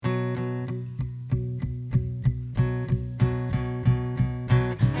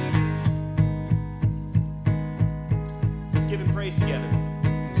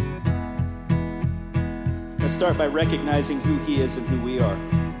Let's start by recognizing who he is and who we are.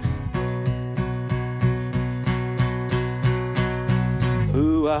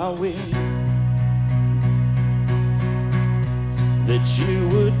 Who are we? That you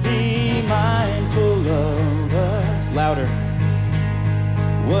would be mindful of us. Louder.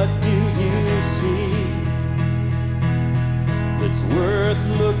 What do you see that's worth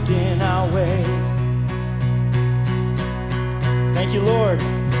looking our way? Thank you, Lord.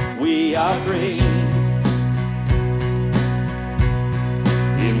 We are free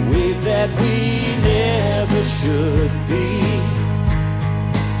in ways that we never should be.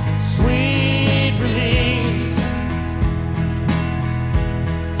 Sweet release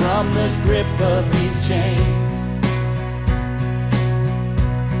from the grip of these chains.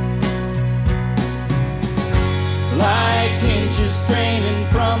 Like hinges straining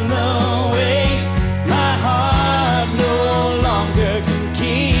from the weight, my heart no longer can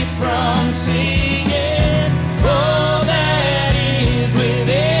keep from singing. All that is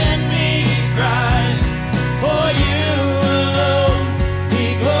within me cries, for you alone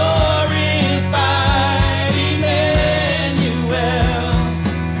be glorified, Emmanuel,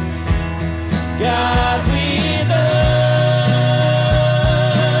 God with us.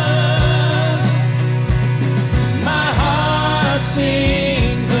 My heart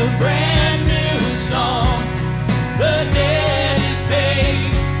sings a brand new song. The debt is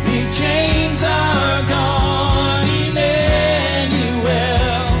paid, these chains are gone, Emmanuel,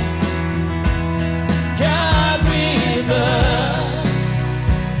 God with us.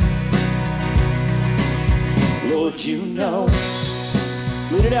 Lord, you know.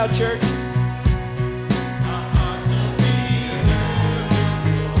 Lead it out, church.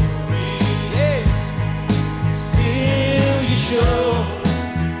 Yes. Still you show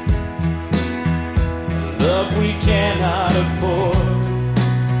love we cannot afford.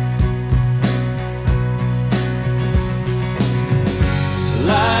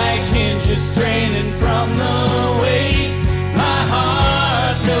 Like hinges straining from the weight, my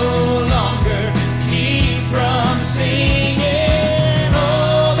heart no longer keeps from singing.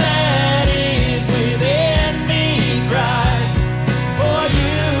 All that is within me cries, for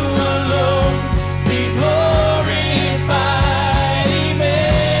you alone be glorified,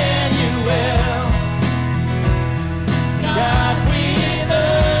 Emmanuel, God with us.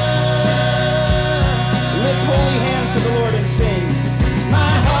 Lift holy hands to the Lord and sing.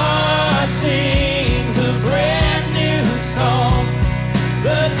 My heart sings a brand new song.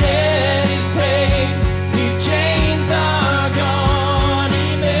 The debt is paid, these chains are gone,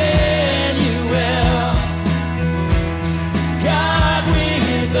 Emmanuel, God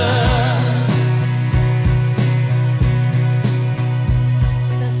with us.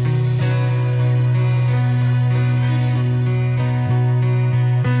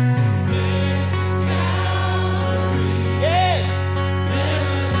 Yes.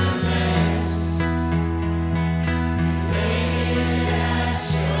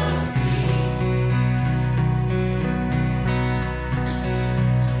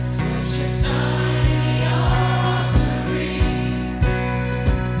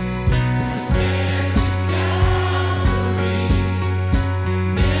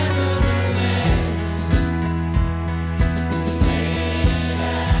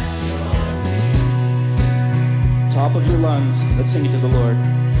 Top of your lungs, let's sing it to the Lord.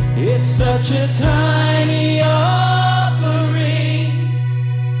 It's such a tiny offering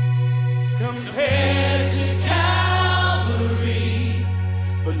compared to Calvary,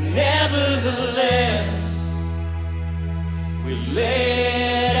 but nevertheless we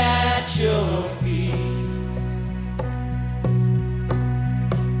lay it at your feet.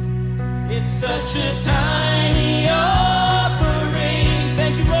 It's such a tiny offering,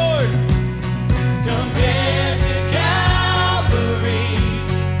 thank you, Lord, compared to Calvary,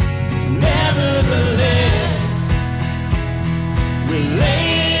 nevertheless we lay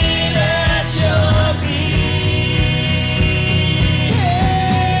it at your feet.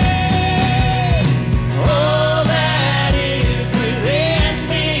 Hey. All that is within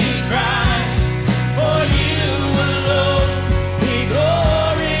me cries, for you alone be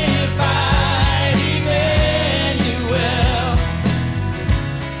glorified, Emmanuel,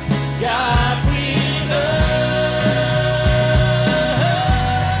 God with us.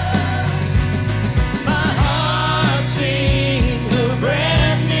 My heart sings a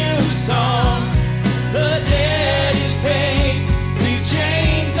brand new song. The debt is paid, these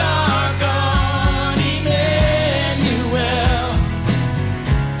chains are gone, Emmanuel,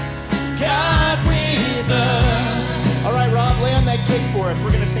 God with us. All right, Rob, lay on that kick for us. We're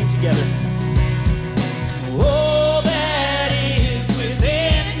going to sing together. All that is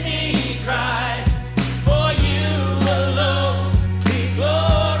within me cries, for you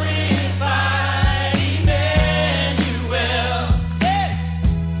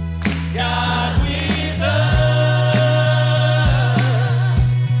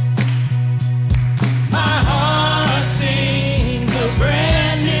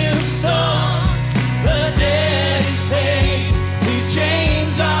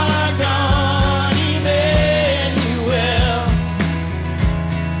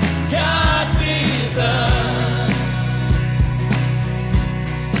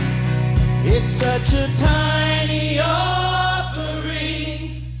It's such a tiny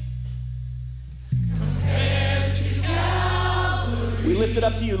offering compared to Calvary. We lift it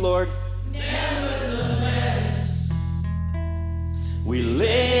up to you, Lord. Nevertheless, we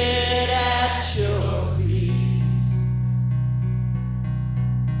lay it at your feet.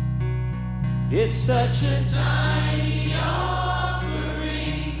 It's such a tiny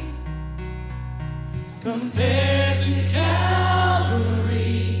offering compared to Calvary.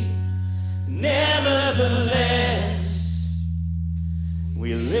 Nevertheless,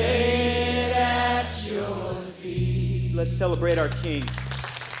 we lay it at your feet. Let's celebrate our King.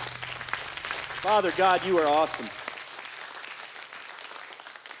 Father God, you are awesome.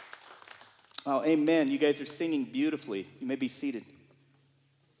 Oh, amen. You guys are singing beautifully. You may be seated.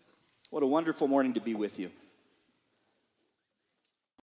 What a wonderful morning to be with you.